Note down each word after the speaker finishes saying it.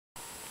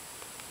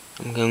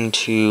I'm going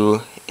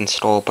to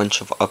install a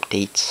bunch of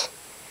updates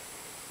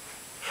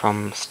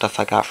from stuff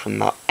I got from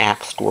the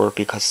App Store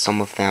because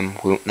some of them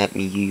won't let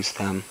me use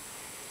them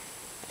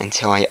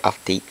until I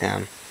update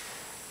them.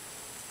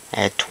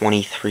 I had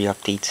 23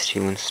 updates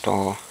to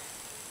install.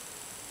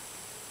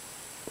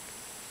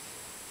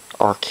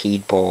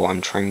 Arcade Ball,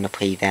 I'm trying to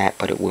play that,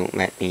 but it won't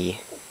let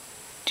me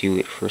do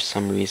it for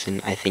some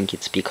reason. I think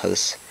it's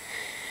because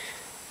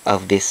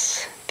of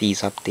these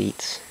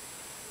updates.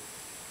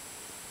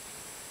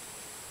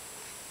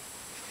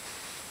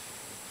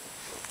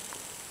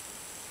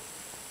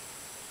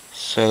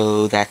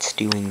 So that's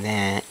doing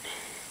that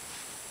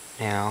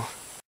now.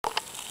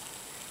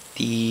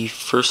 The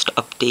first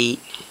update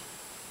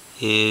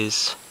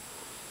is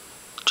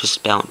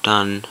just about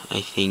done,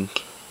 I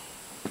think.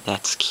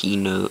 That's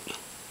Keynote.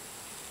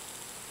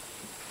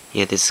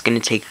 Yeah, this is gonna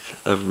take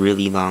a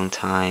really long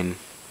time.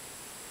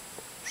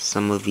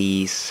 Some of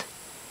these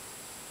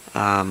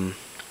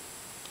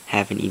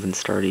haven't even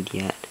started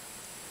yet.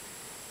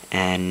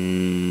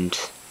 And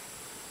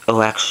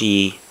oh,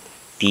 actually,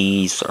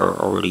 these are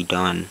already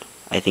done.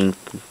 I think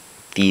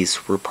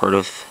these were part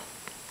of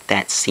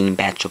that same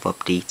batch of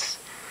updates.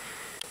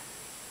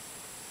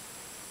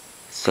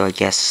 So I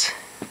guess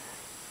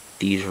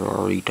these are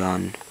already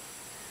done.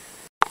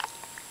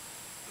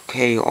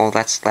 Okay, all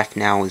that's left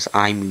now is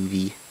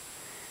iMovie.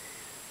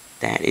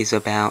 That is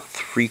about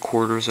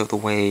 3/4 of the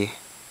way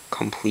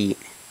complete.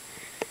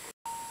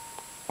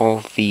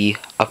 All the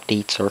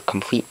updates are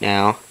complete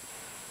now.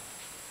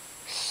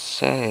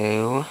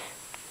 So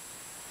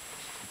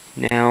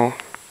now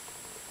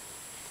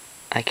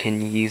I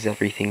can use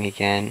everything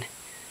again.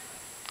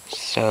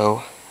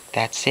 So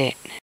that's it.